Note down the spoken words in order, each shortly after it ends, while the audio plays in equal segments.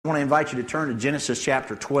I want to invite you to turn to Genesis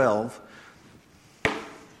chapter 12. And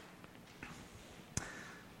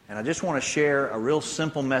I just want to share a real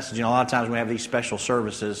simple message. You know, a lot of times when we have these special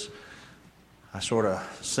services, I sort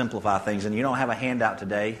of simplify things. And you don't have a handout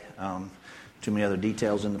today, too many other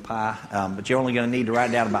details in the pie. But you're only going to need to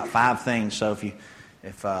write down about 5 things. So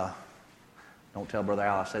if don't tell Brother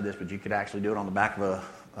Al I said this, but you could actually do it on the back of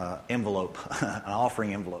an envelope, an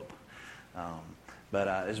offering envelope.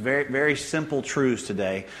 But it's very, very simple truths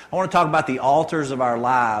today. I want to talk about the altars of our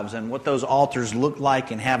lives and what those altars look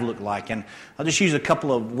like and have looked like. And I'll just use a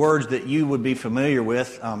couple of words that you would be familiar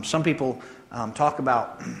with. Some people talk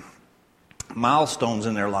about milestones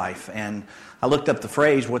in their life. And I looked up the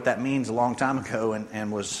phrase, what that means, a long time ago,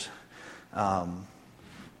 and was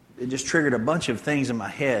it just triggered a bunch of things in my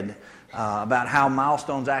head about how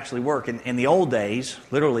milestones actually work. In the old days,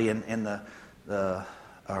 literally in the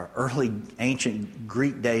early ancient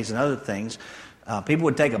Greek days and other things, people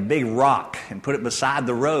would take a big rock and put it beside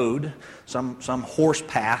the road, some horse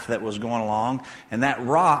path that was going along, and that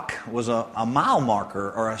rock was a mile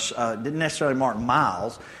marker, or didn't necessarily mark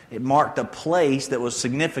miles. It marked a place that was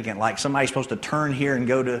significant, like somebody's supposed to turn here and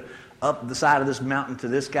go up the side of this mountain to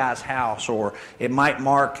this guy's house, or it might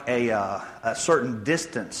mark a certain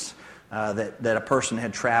distance that a person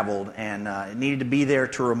had traveled, and it needed to be there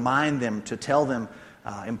to remind them, to tell them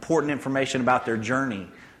important information about their journey.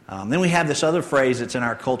 Then we have this other phrase that's in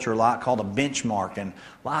our culture a lot called a benchmark, and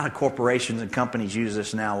a lot of corporations and companies use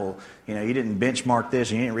this now. Well, you know, you didn't benchmark this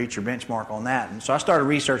and you didn't reach your benchmark on that. And so I started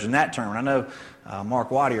researching that term, and I know Mark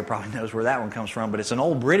Wattier probably knows where that one comes from, but it's an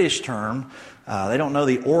old British term. They don't know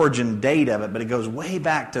the origin date of it, but it goes way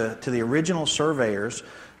back to the original surveyors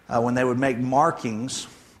when they would make markings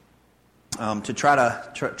to try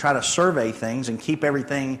to survey things and keep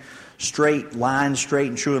everything straight, lines straight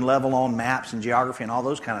and true and level on maps and geography and all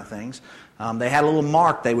those kind of things. They had a little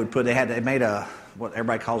mark they would put. They made what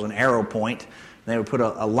everybody calls an arrow point. They would put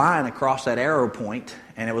a line across that arrow point,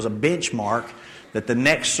 and it was a benchmark that the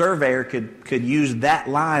next surveyor could use that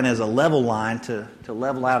line as a level line to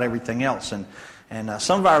level out everything else. And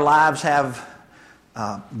some of our lives have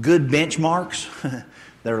good benchmarks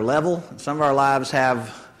that are level. Some of our lives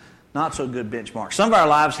have not so good benchmarks. Some of our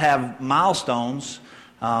lives have milestones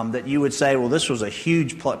that you would say, well, this was a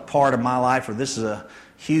huge part of my life, or this is a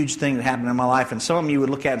huge thing that happened in my life. And some of them you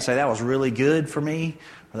would look at and say, that was really good for me,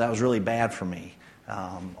 or that was really bad for me.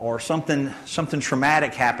 Or something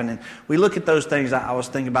traumatic happened. And we look at those things. I was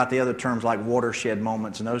thinking about the other terms like watershed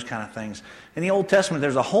moments and those kind of things. In the Old Testament,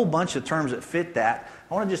 there's a whole bunch of terms that fit that.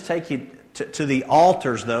 I want to just take you to the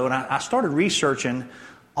altars, though. And I started researching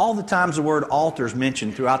all the times the word altars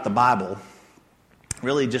mentioned throughout the Bible,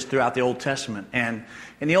 really just throughout the Old Testament. And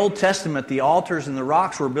in the Old Testament, the altars and the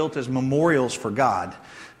rocks were built as memorials for God.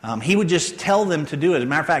 He would just tell them to do it. As a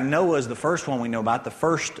matter of fact, Noah is the first one we know about. The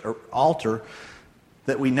first altar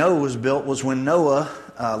that we know was built was when Noah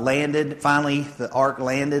landed. Finally, the ark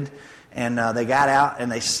landed, and they got out, and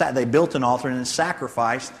they built an altar and then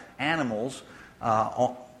sacrificed animals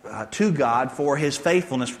to God for His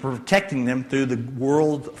faithfulness, for protecting them through the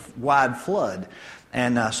worldwide flood.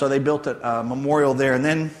 And so they built a memorial there. And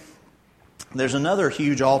then there's another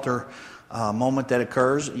huge altar moment that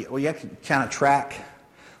occurs. Well, you have to kind of track.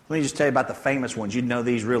 Let me just tell you about the famous ones. You'd know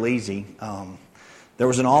these real easy. There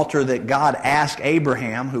was an altar that God asked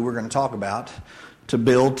Abraham, who we're going to talk about, to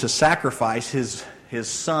build to sacrifice his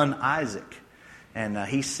son Isaac. And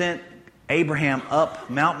he sent Abraham up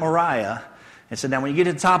Mount Moriah and said, now when you get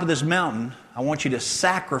to the top of this mountain, I want you to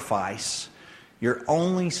sacrifice your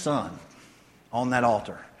only son on that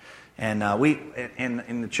altar. And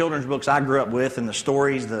in the children's books I grew up with, and the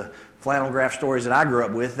stories, the flannel graph stories that I grew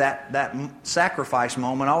up with, that sacrifice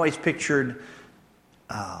moment always pictured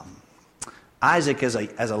Isaac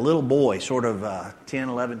as a little boy, sort of 10,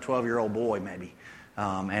 11, 12-year-old boy maybe.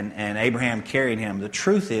 And Abraham carried him. The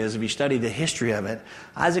truth is, if you study the history of it,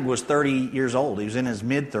 Isaac was 30 years old. He was in his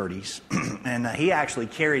mid-30s. And he actually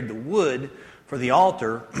carried the wood for the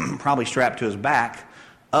altar, probably strapped to his back,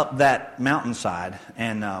 up that mountainside.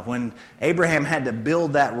 And when Abraham had to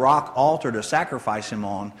build that rock altar to sacrifice him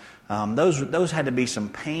on, those had to be some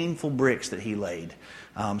painful bricks that he laid,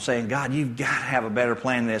 saying, God, you've got to have a better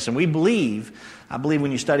plan than this. And I believe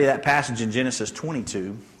when you study that passage in Genesis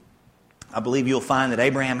 22, I believe you'll find that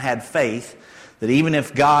Abraham had faith that even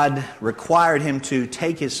if God required him to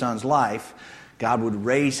take his son's life, God would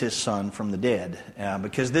raise his son from the dead.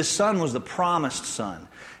 Because this son was the promised son.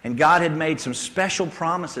 And God had made some special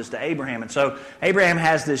promises to Abraham. And so Abraham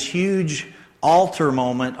has this huge altar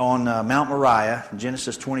moment on Mount Moriah,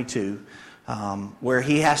 Genesis 22, where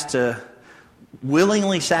he has to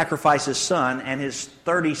willingly sacrifice his son, and his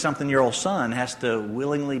 30-something-year-old son has to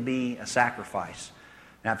willingly be a sacrifice.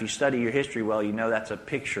 Now, if you study your history well, you know that's a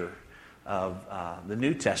picture of the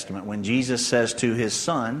New Testament when Jesus says to his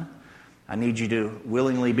son, I need you to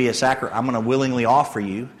willingly be a sacrifice. I'm going to willingly offer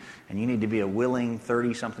you, and you need to be a willing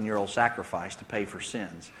 30-something-year-old sacrifice to pay for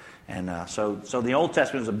sins. And so the Old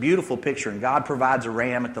Testament is a beautiful picture, and God provides a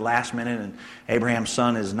ram at the last minute, and Abraham's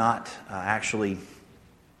son is not actually,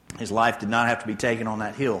 his life did not have to be taken on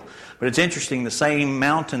that hill. But it's interesting, the same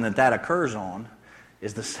mountain that occurs on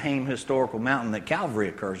is the same historical mountain that Calvary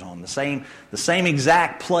occurs on. The same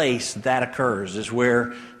exact place that occurs is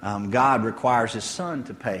where God requires his son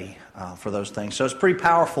to pay for those things. So it's pretty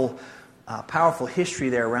powerful history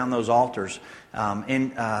there around those altars.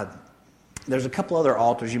 There's a couple other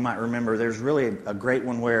altars you might remember. There's really a great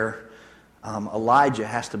one where Elijah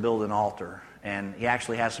has to build an altar. And he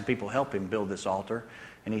actually has some people help him build this altar.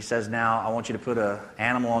 And he says, now I want you to put an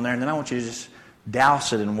animal on there, and then I want you to just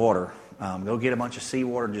douse it in water. Go get a bunch of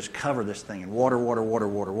seawater and just cover this thing in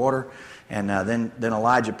water. And then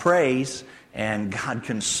Elijah prays, and God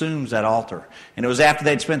consumes that altar. And it was after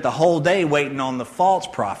they'd spent the whole day waiting on the false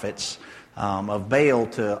prophets of Baal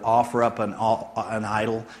to offer up an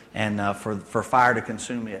idol and for fire to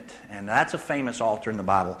consume it. And that's a famous altar in the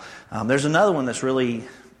Bible. There's another one that's really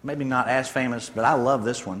maybe not as famous, but I love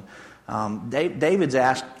this one. David's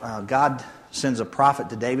asked, God sends a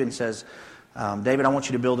prophet to David and says, David, I want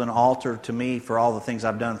you to build an altar to me for all the things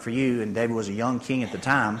I've done for you. And David was a young king at the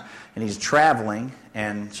time, and he's traveling.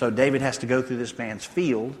 And so David has to go through this man's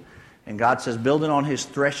field. And God says, build it on his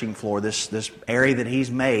threshing floor, this area that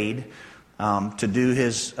he's made to do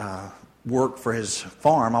his work for his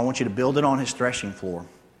farm. I want you to build it on his threshing floor.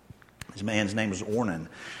 This man's name was Ornan.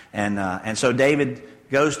 And so David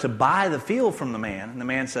goes to buy the field from the man. And the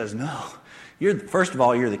man says, no, first of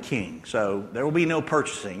all, you're the king. So there will be no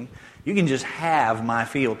purchasing. You can just have my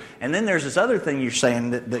field. And then there's this other thing you're saying,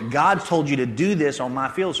 that God told you to do this on my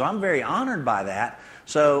field. So I'm very honored by that.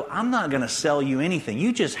 So I'm not going to sell you anything.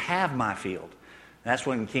 You just have my field. That's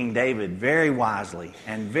when King David very wisely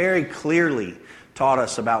and very clearly taught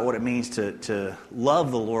us about what it means to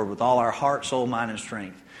love the Lord with all our heart, soul, mind, and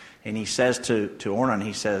strength. And he says to Ornan,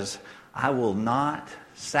 he says, I will not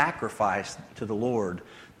sacrifice to the Lord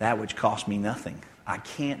that which costs me nothing. I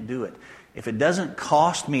can't do it. If it doesn't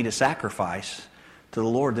cost me to sacrifice to the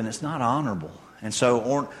Lord, then it's not honorable. And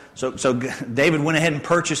so David went ahead and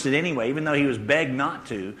purchased it anyway, even though he was begged not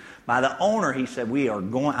to. By the owner, he said,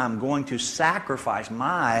 I'm going to sacrifice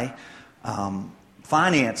my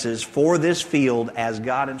finances for this field as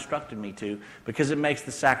God instructed me to, because it makes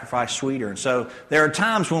the sacrifice sweeter. And so there are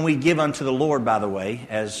times when we give unto the Lord, by the way,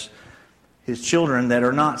 as his children, that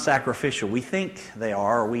are not sacrificial. We think they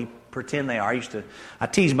are, or we pretend they are. I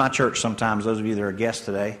tease my church sometimes, those of you that are guests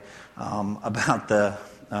today, about the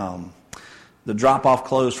drop-off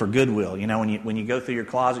clothes for Goodwill. You know, when you go through your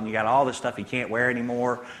closet and you got all this stuff you can't wear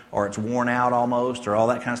anymore, or it's worn out almost, or all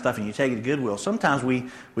that kind of stuff, and you take it to Goodwill. Sometimes we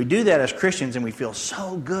do that as Christians, and we feel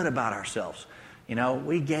so good about ourselves. You know,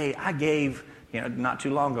 I gave, not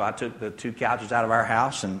too long ago, I took the 2 couches out of our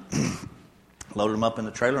house and loaded them up in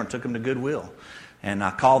the trailer and took them to Goodwill. And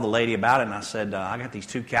I called the lady about it, and I said, I got these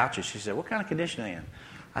 2 couches. She said, what kind of condition are they in?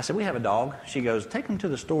 I said, we have a dog. She goes, take them to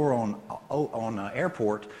the store on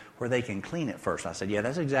airport where they can clean it first. I said, yeah,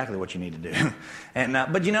 that's exactly what you need to do. And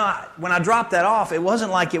but when I dropped that off, it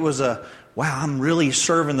wasn't like it was wow, I'm really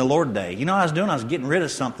serving the Lord day. You know what I was doing? I was getting rid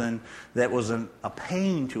of something that was a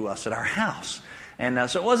pain to us at our house. And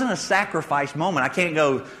so it wasn't a sacrifice moment. I can't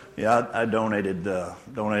go, yeah, I donated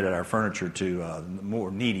our furniture to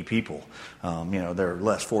more needy people. They're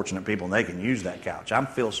less fortunate people, and they can use that couch. I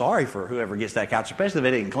feel sorry for whoever gets that couch, especially if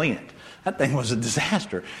they didn't clean it. That thing was a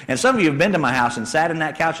disaster. And some of you have been to my house and sat in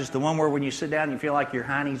that couch. It's the one where when you sit down, you feel like your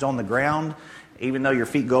hiney's on the ground, even though your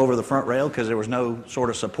feet go over the front rail because there was no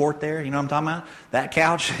sort of support there. You know what I'm talking about? That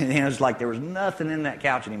couch, it's like there was nothing in that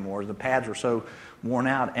couch anymore. The pads were so worn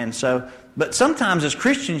out. And so, but sometimes as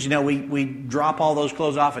Christians, we drop all those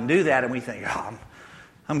clothes off and do that, and we think,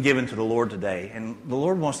 I'm giving to the Lord today. And the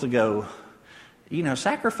Lord wants to go,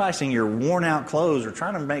 sacrificing your worn out clothes or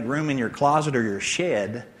trying to make room in your closet or your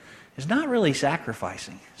shed is not really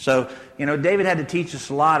sacrificing. So, David had to teach us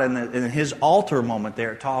a lot, and in his altar moment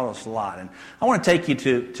there, it taught us a lot. And I want to take you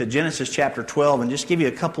to Genesis chapter 12 and just give you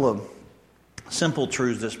a couple of simple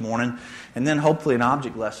truths this morning, and then hopefully an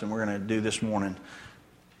object lesson we're going to do this morning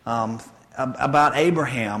about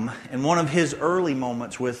Abraham and one of his early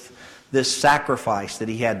moments with this sacrifice that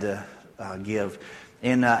he had to give.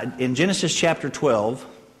 In Genesis chapter 12,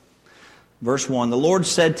 verse 1, the Lord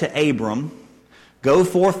said to Abram, Go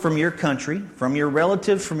forth from your country, from your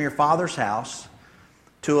relatives, from your father's house,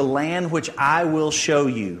 to a land which I will show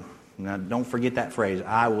you. Now, don't forget that phrase,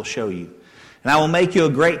 I will show you. And I will make you a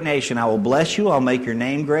great nation. I will bless you. I'll make your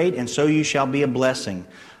name great, and so you shall be a blessing.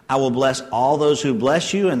 I will bless all those who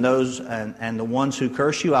bless you, and the ones who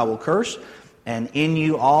curse you I will curse. And in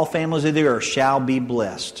you all families of the earth shall be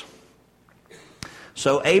blessed.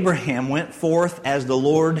 So Abraham went forth as the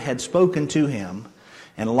Lord had spoken to him,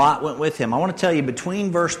 and Lot went with him. I want to tell you,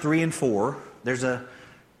 between verse 3 and 4, there's a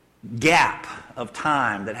gap of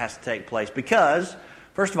time that has to take place. Because,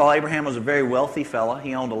 first of all, Abraham was a very wealthy fella.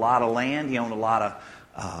 He owned a lot of land. He owned a lot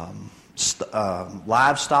of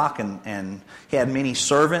livestock, and he had many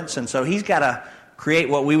servants. And so he's got to create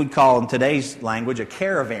what we would call in today's language a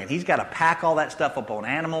caravan. He's got to pack all that stuff up on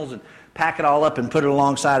animals and pack it all up and put it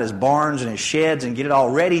alongside his barns and his sheds and get it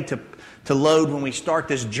all ready to load when we start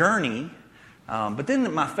this journey. But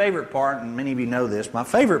then my favorite part, and many of you know this, my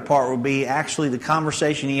favorite part would be actually the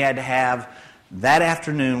conversation he had to have that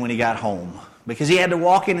afternoon when he got home. Because he had to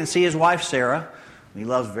walk in and see his wife Sarah, who he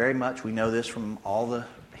loves very much. We know this from all the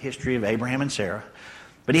history of Abraham and Sarah.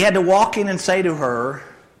 But he had to walk in and say to her,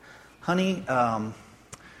 honey,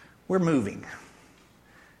 we're moving.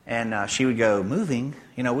 And she would go, moving?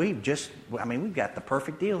 You know, we've got the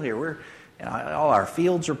perfect deal here. All our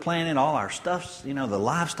fields are planted, all our stuff's, the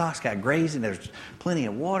livestock's got grazing, there's plenty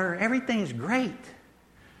of water, everything's great.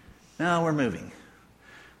 No, we're moving.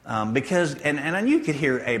 Because you could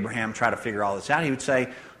hear Abraham try to figure all this out. He would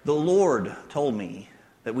say, the Lord told me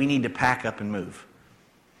that we need to pack up and move.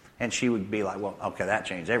 And she would be like, well, okay, that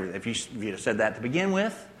changed everything. If you'd have said that to begin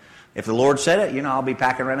with, if the Lord said it, I'll be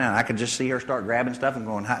packing right now. And I could just see her start grabbing stuff and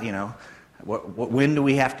going, when do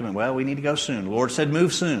we have to move? Well, we need to go soon. The Lord said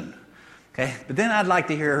move soon. Okay, but then I'd like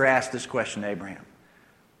to hear her ask this question to Abraham.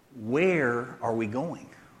 Where are we going?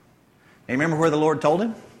 And remember where the Lord told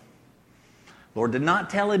him? The Lord did not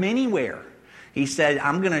tell him anywhere. He said,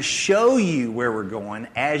 I'm going to show you where we're going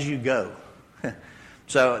as you go.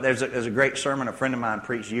 So there's a great sermon a friend of mine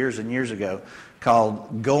preached years and years ago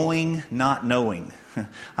called Going Not Knowing.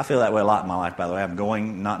 I feel that way a lot in my life, by the way. I'm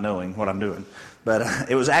going not knowing what I'm doing. But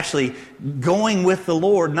it was actually going with the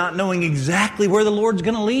Lord, not knowing exactly where the Lord's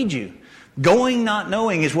going to lead you. Going not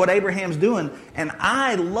knowing is what Abraham's doing. And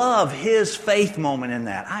I love his faith moment in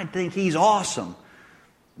that. I think he's awesome.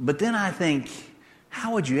 But then I think,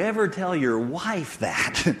 how would you ever tell your wife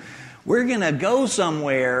that? We're going to go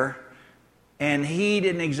somewhere, and he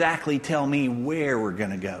didn't exactly tell me where we're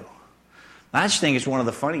going to go. I just think it's one of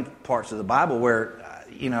the funny parts of the Bible where,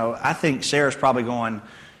 I think Sarah's probably going,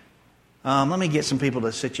 let me get some people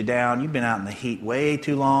to sit you down. You've been out in the heat way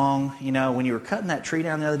too long. When you were cutting that tree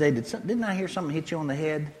down the other day, didn't I hear something hit you on the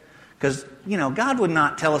head? Because, God would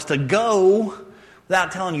not tell us to go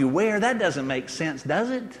without telling you where. That doesn't make sense,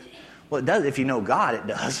 does it? Well, it does. If you know God, it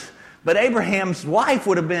does. But Abraham's wife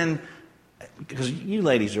would have been, because you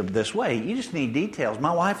ladies are this way, you just need details.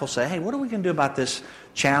 My wife will say, hey, what are we going to do about this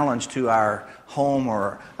challenge to our home,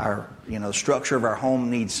 or our, the structure of our home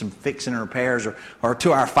needs some fixing and repairs, or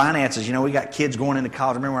to our finances. We got kids going into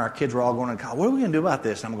college. Remember when our kids were all going into college? What are we going to do about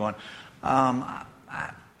this? And I'm going,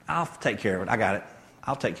 I'll take care of it. I got it.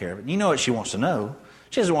 I'll take care of it. You know what she wants to know?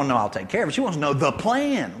 She doesn't want to know I'll take care of it. She wants to know the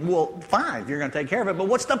plan. Well, fine, if you're going to take care of it, but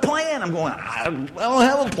what's the plan? I'm going, I don't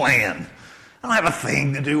have a plan. I don't have a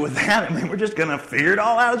thing to do with that. We're just going to figure it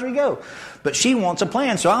all out as we go. But she wants a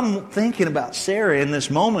plan. So I'm thinking about Sarah in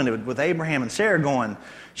this moment with Abraham and Sarah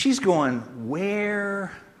she's going,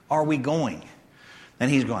 where are we going?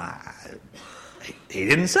 And he's going, he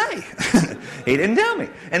didn't say. He didn't tell me.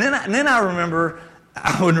 And then I remember,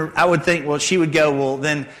 I would think, well, she would go, well,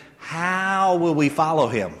 then how will we follow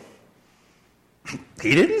him?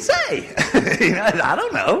 He didn't say. I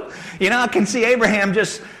don't know. I can see Abraham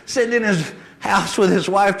just sitting in his house with his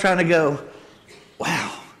wife trying to go,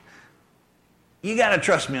 wow, you got to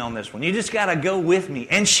trust me on this one. You just got to go with me.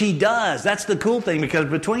 And she does. That's the cool thing, because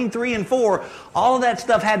between 3 and 4, all of that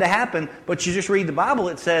stuff had to happen. But you just read the Bible,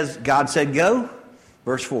 it says, God said go.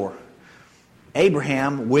 Verse 4.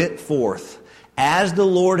 Abraham went forth as the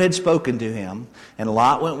Lord had spoken to him, and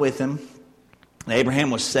Lot went with him. And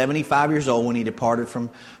Abraham was 75 years old when he departed from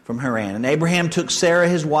Haran. And Abraham took Sarah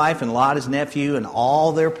his wife, and Lot his nephew, and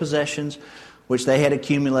all their possessions which they had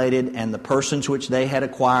accumulated, and the persons which they had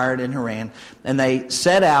acquired in Haran. And they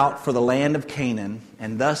set out for the land of Canaan,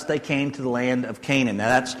 and thus they came to the land of Canaan. Now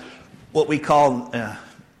that's what we call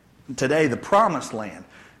today the Promised Land.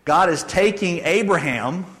 God is taking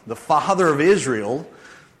Abraham, the father of Israel,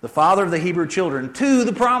 the father of the Hebrew children, to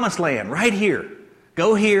the Promised Land, right here.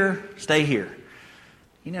 Go here, stay here.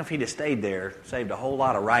 You know, if he'd have stayed there, saved a whole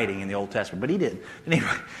lot of writing in the Old Testament, but he didn't. But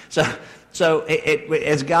anyway, so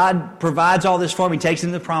as God provides all this for him, he takes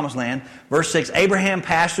him to the promised land. Verse 6, Abraham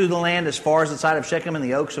passed through the land as far as the site of Shechem and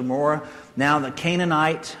the oaks of Moreh. Now the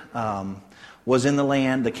Canaanite was in the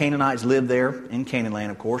land. The Canaanites lived there in Canaan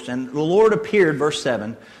land, of course. And the Lord appeared, verse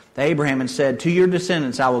 7, to Abraham and said, to your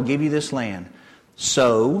descendants I will give you this land.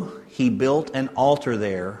 So he built an altar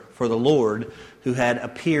there for the Lord who had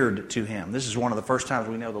appeared to him. This is one of the first times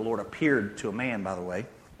we know the Lord appeared to a man, by the way.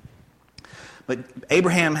 But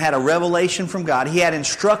Abraham had a revelation from God. He had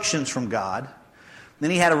instructions from God. Then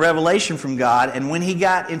he had a revelation from God. And when he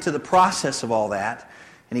got into the process of all that,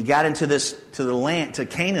 and he got into to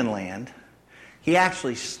Canaan land, he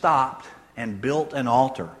actually stopped and built an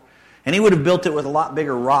altar. And he would have built it with a lot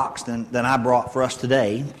bigger rocks than I brought for us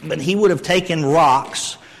today. But he would have taken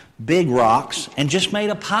rocks, big rocks, and just made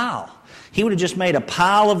a pile. He would have just made a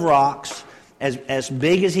pile of rocks as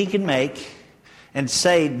big as he could make and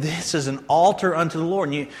say, this is an altar unto the Lord.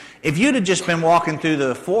 And if you'd have just been walking through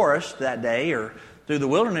the forest that day or through the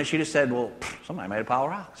wilderness, you'd have said, well, somebody made a pile of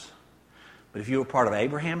rocks. But if you were part of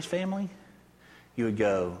Abraham's family, you would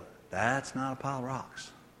go, that's not a pile of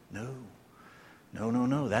rocks. No,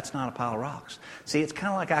 that's not a pile of rocks. See, it's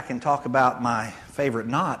kind of like I can talk about my favorite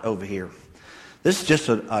knot over here. This is just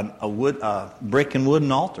a brick and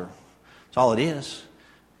wooden altar. That's all it is.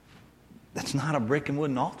 That's not a brick and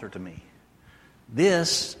wooden altar to me.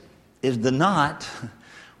 This is the knot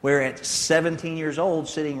where at 17 years old,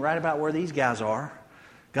 sitting right about where these guys are,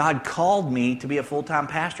 God called me to be a full-time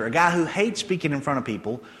pastor. A guy who hates speaking in front of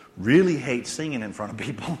people, really hates singing in front of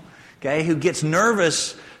people, okay, who gets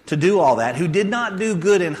nervous to do all that, who did not do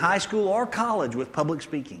good in high school or college with public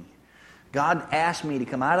speaking. God asked me to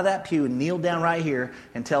come out of that pew and kneel down right here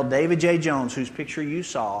and tell David J. Jones, whose picture you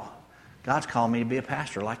saw, God's called me to be a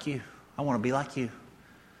pastor like you. I want to be like you.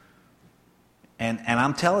 And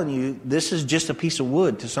I'm telling you, this is just a piece of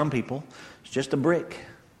wood to some people. It's just a brick,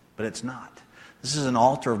 but it's not. This is an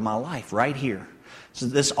altar of my life right here. So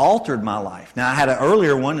this altered my life. Now, I had an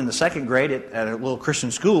earlier one in the second grade at a little Christian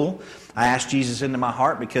school. I asked Jesus into my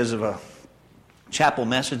heart because of a chapel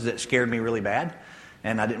message that scared me really bad.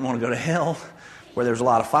 And I didn't want to go to hell where there's a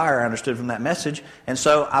lot of fire, I understood from that message. And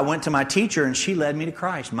so I went to my teacher, and she led me to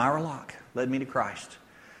Christ. Myra Locke led me to Christ.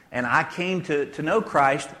 And I came to know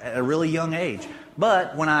Christ at a really young age.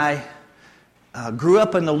 But when I grew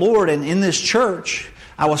up in the Lord and in this church,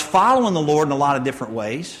 I was following the Lord in a lot of different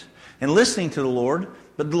ways and listening to the Lord.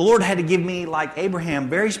 But the Lord had to give me, like Abraham,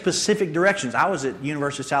 very specific directions. I was at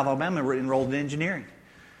University of South Alabama enrolled in engineering.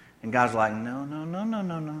 And God's like,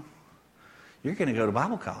 no. You're going to go to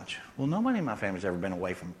Bible college. Well, nobody in my family's ever been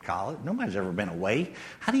away from college. Nobody's ever been away.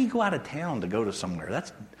 How do you go out of town to go to somewhere?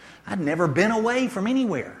 I'd never been away from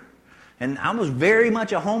anywhere. And I was very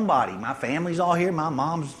much a homebody. My family's all here. My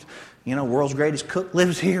mom's, world's greatest cook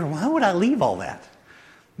lives here. Why would I leave all that?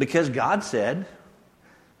 Because God said,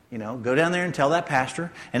 go down there and tell that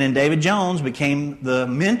pastor. And then David Jones became the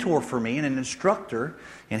mentor for me and an instructor.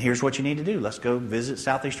 And here's what you need to do. Let's go visit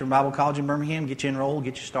Southeastern Bible College in Birmingham, get you enrolled,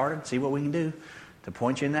 get you started, see what we can do to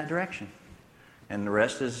point you in that direction. And the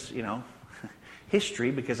rest is,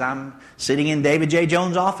 history, because I'm sitting in David J.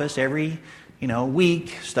 Jones' office every,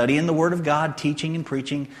 week, studying the Word of God, teaching and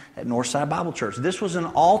preaching at Northside Bible Church. This was an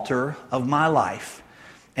altar of my life.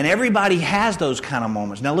 And everybody has those kind of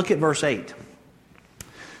moments. Now look at verse 8.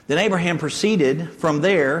 Then Abraham proceeded from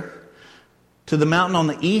there to the mountain on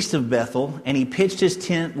the east of Bethel, and he pitched his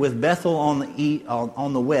tent with Bethel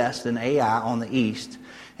on the west and Ai on the east.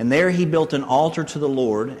 And there he built an altar to the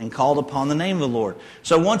Lord and called upon the name of the Lord.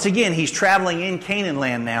 So once again, he's traveling in Canaan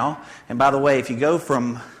land now. And by the way, if you go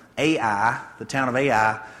from Ai, the town of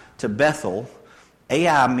Ai, to Bethel,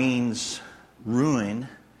 Ai means ruin.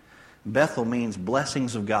 Bethel means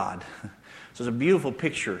blessings of God. So it's a beautiful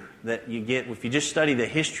picture that you get if you just study the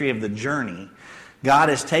history of the journey. God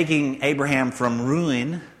is taking Abraham from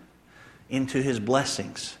ruin into his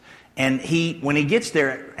blessings. And when he gets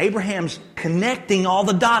there, Abraham's connecting all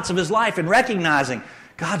the dots of his life and recognizing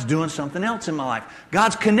God's doing something else in my life.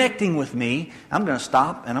 God's connecting with me. I'm going to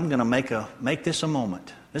stop and I'm going to make this a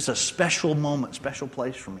moment. This is a special moment, special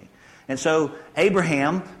place for me. And so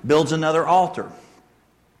Abraham builds another altar.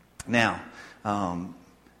 Now,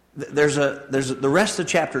 there's the rest of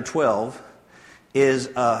chapter 12 is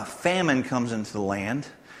a famine comes into the land,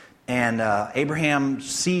 and Abraham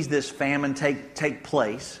sees this famine take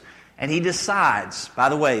place, and he decides, by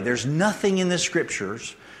the way, there's nothing in the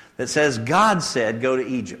scriptures that says God said go to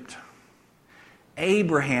Egypt.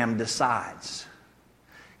 Abraham decides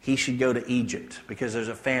he should go to Egypt because there's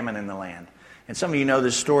a famine in the land. And some of you know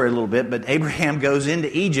this story a little bit, but Abraham goes into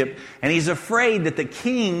Egypt, and he's afraid that the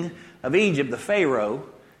king of Egypt, the Pharaoh,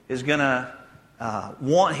 is going to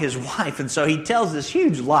want his wife. And so he tells this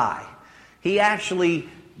huge lie. He actually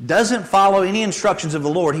doesn't follow any instructions of the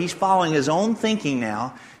Lord. He's following his own thinking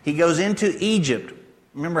now. He goes into Egypt.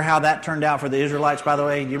 Remember how that turned out for the Israelites, by the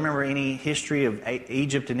way? Do you remember any history of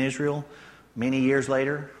Egypt and Israel many years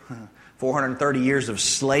later? 430 years of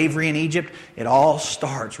slavery in Egypt. It all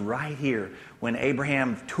starts right here when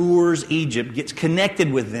Abraham tours Egypt, gets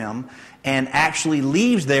connected with them, and actually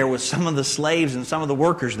leaves there with some of the slaves and some of the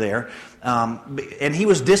workers there. And he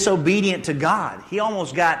was disobedient to God. He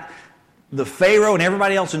almost got the Pharaoh and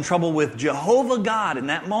everybody else in trouble with Jehovah God. In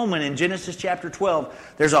that moment in Genesis chapter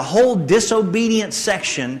 12, there's a whole disobedient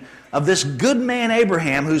section of this good man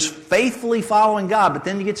Abraham who's faithfully following God, but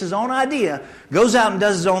then he gets his own idea, goes out and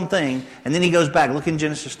does his own thing, and then he goes back. Look in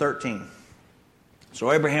Genesis 13.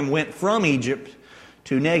 So Abraham went from Egypt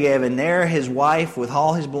to Negev, and there his wife with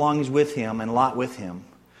all his belongings with him, and Lot with him.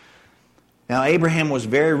 Now Abraham was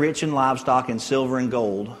very rich in livestock and silver and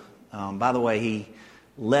gold. By the way, he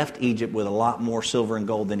left Egypt with a lot more silver and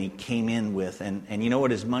gold than he came in with. And you know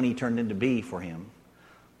what his money turned into be for him?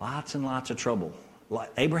 Lots and lots of trouble.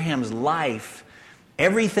 Abraham's life,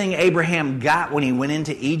 everything Abraham got when he went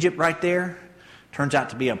into Egypt right there, turns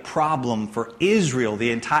out to be a problem for Israel,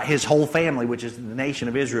 his whole family, which is the nation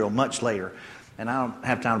of Israel, much later. And I don't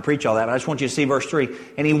have time to preach all that, but I just want you to see verse 3.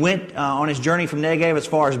 And he went on his journey from Negev as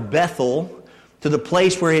far as Bethel, to the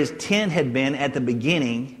place where his tent had been at the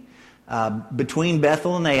beginning, between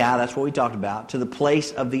Bethel and Ai, that's what we talked about, to the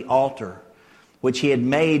place of the altar, which he had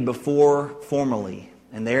made before formerly.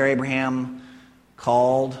 And there Abraham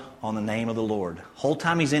called on the name of the Lord. Whole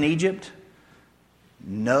time he's in Egypt,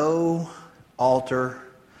 no altar,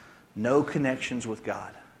 no connections with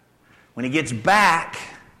God. When he gets back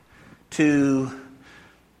to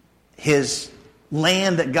his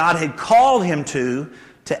land that God had called him to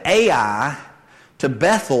Ai, to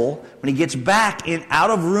Bethel, when he gets back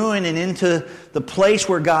out of ruin and into the place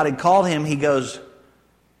where God had called him, he goes,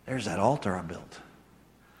 there's that altar I built.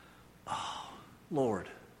 Oh, Lord,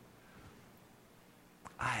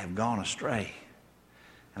 I have gone astray.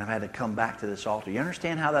 And I've had to come back to this altar. You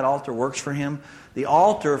understand how that altar works for him? The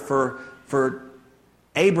altar for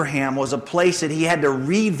Abraham was a place that he had to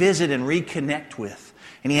revisit and reconnect with.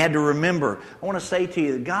 And he had to remember. I want to say to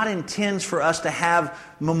you that God intends for us to have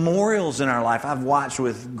memorials in our life. I've watched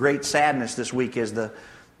with great sadness this week as the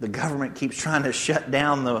government keeps trying to shut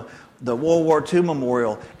down the World War II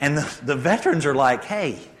memorial. And the veterans are like,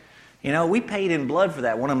 hey, you know, we paid in blood for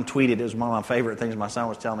that. One of them tweeted, it was one of my favorite things my son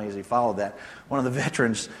was telling me as he followed that. One of the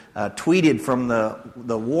veterans tweeted from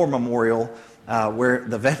the war memorial, where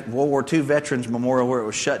the World War II Veterans Memorial, where it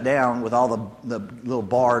was shut down with all the little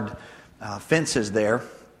barred fences there.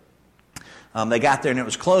 They got there and it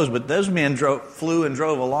was closed, but those men flew and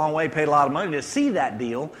drove a long way, paid a lot of money to see that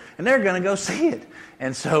deal, and they're going to go see it.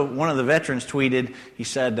 And so one of the veterans tweeted, he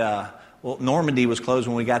said, well, Normandy was closed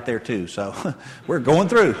when we got there too, so we're going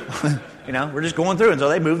through. You know, we're just going through. And so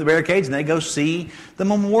they move the barricades and they go see the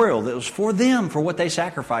memorial that was for them, for what they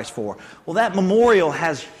sacrificed for. Well, that memorial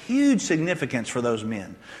has huge significance for those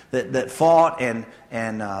men that fought and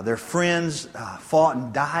their friends fought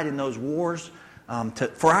and died in those wars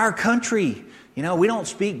for our country. You know, we don't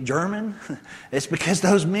speak German. It's because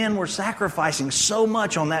those men were sacrificing so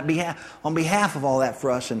much on behalf of all that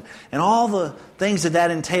for us and all the things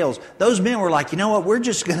that entails. Those men were like, you know what, we're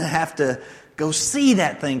just going to have to go see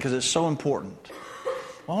that thing because it's so important.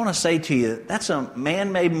 Well, I want to say to you, that's a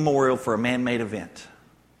man-made memorial for a man-made event.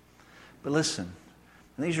 But listen,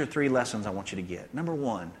 these are 3 lessons I want you to get. Number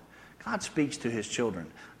 1, God speaks to His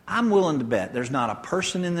children. I'm willing to bet there's not a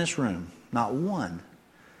person in this room, not one,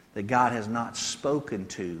 that God has not spoken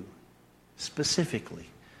to specifically.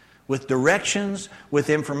 With directions,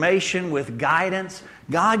 with information, with guidance.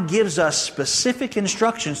 God gives us specific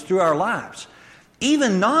instructions through our lives.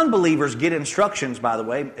 Even non-believers get instructions, by the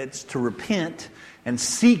way. It's to repent and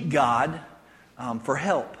seek God for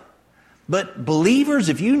help. But believers,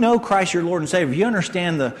 if you know Christ your Lord and Savior, if you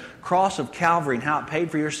understand the cross of Calvary and how it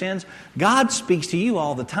paid for your sins, God speaks to you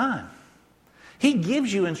all the time. He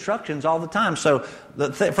gives you instructions all the time. So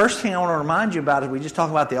the first thing I want to remind you about as we just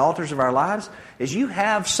talk about the altars of our lives is you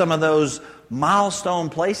have some of those milestone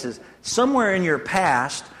places. Somewhere in your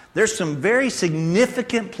past, there's some very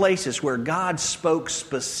significant places where God spoke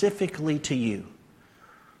specifically to you.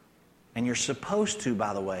 And you're supposed to,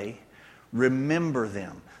 by the way, remember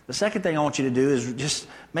them. The second thing I want you to do is just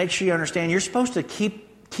make sure you understand you're supposed to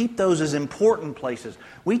keep keep those as important places.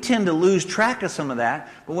 We tend to lose track of some of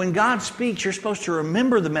that, but when God speaks, you're supposed to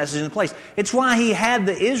remember the message in the place. It's why He had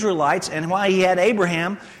the Israelites and why He had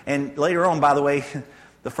Abraham. And later on, by the way,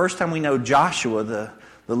 the first time we know Joshua, the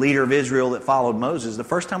leader of Israel that followed Moses, the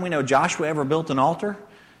first time we know Joshua ever built an altar,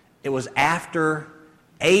 it was after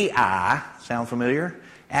Ai, sound familiar?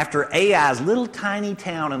 After Ai's little tiny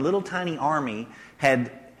town and little tiny army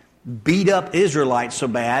had beat up Israelites so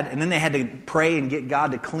bad, and then they had to pray and get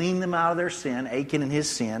God to clean them out of their sin, Achan and his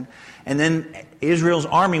sin. And then Israel's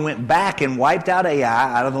army went back and wiped out Ai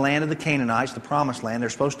out of the land of the Canaanites, the promised land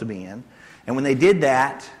they're supposed to be in. And when they did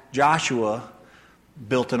that, Joshua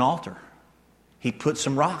built an altar. He put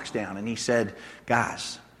some rocks down and he said,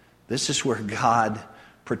 guys, this is where God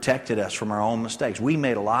protected us from our own mistakes. We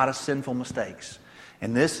made a lot of sinful mistakes.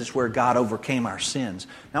 And this is where God overcame our sins.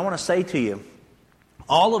 Now I want to say to you,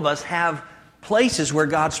 all of us have places where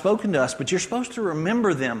God's spoken to us, but you're supposed to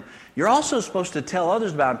remember them. You're also supposed to tell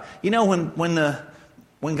others about them. You know,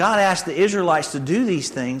 when God asked the Israelites to do these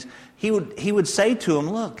things, He would say to them,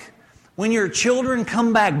 look, when your children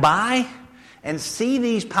come back by and see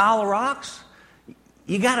these pile of rocks,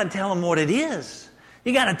 you got to tell them what it is.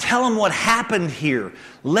 You got to tell them what happened here.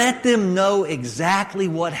 Let them know exactly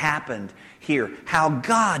what happened here. How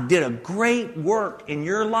God did a great work in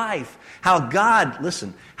your life. How God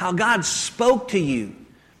spoke to you.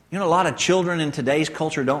 You know, a lot of children in today's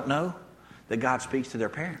culture don't know that God speaks to their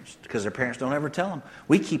parents because their parents don't ever tell them.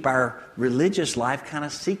 We keep our religious life kind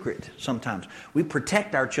of secret sometimes. We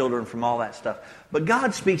protect our children from all that stuff. But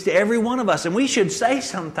God speaks to every one of us, and we should say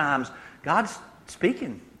sometimes, God's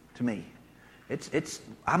speaking to me.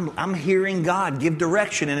 I'm hearing God give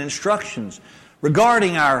direction and instructions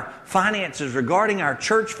regarding our finances, regarding our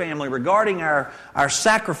church family, regarding our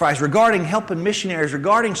sacrifice, regarding helping missionaries,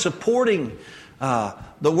 regarding supporting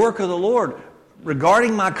the work of the Lord,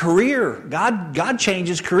 regarding my career. God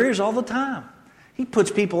changes careers all the time. He puts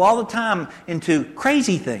people all the time into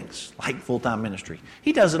crazy things like full-time ministry.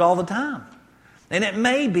 He does it all the time. And it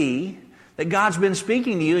may be that God's been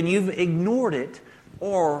speaking to you and you've ignored it,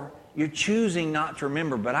 or you're choosing not to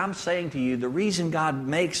remember. But I'm saying to you, the reason God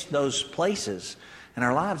makes those places in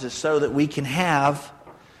our lives is so that we can have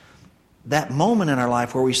that moment in our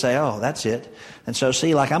life where we say, oh, that's it. And so,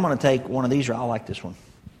 see, like I'm going to take one of these. I like this one.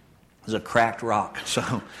 It's a cracked rock. So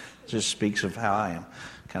it just speaks of how I am,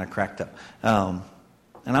 kind of cracked up. And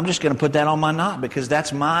I'm just going to put that on my knot because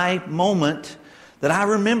that's my moment that I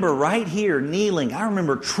remember right here kneeling. I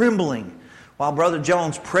remember trembling while Brother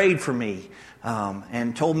Jones prayed for me.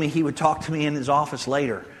 And told me he would talk to me in his office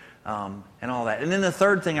later, and all that. And then the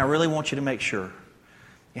third thing I really want you to make sure,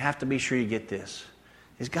 you have to be sure you get this,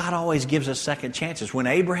 is God always gives us second chances. When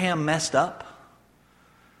Abraham messed up,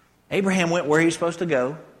 Abraham went where he was supposed to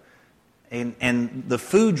go, and the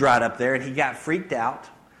food dried up there, and he got freaked out.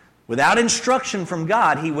 Without instruction from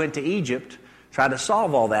God, he went to Egypt, tried to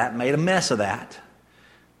solve all that, made a mess of that.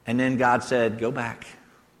 And then God said, go back,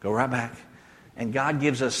 go right back. And God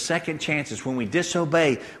gives us second chances. When we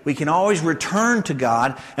disobey, we can always return to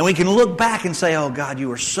God, and we can look back and say, oh God, you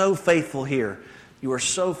were so faithful here. You were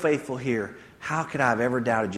so faithful here. How could I have ever doubted you?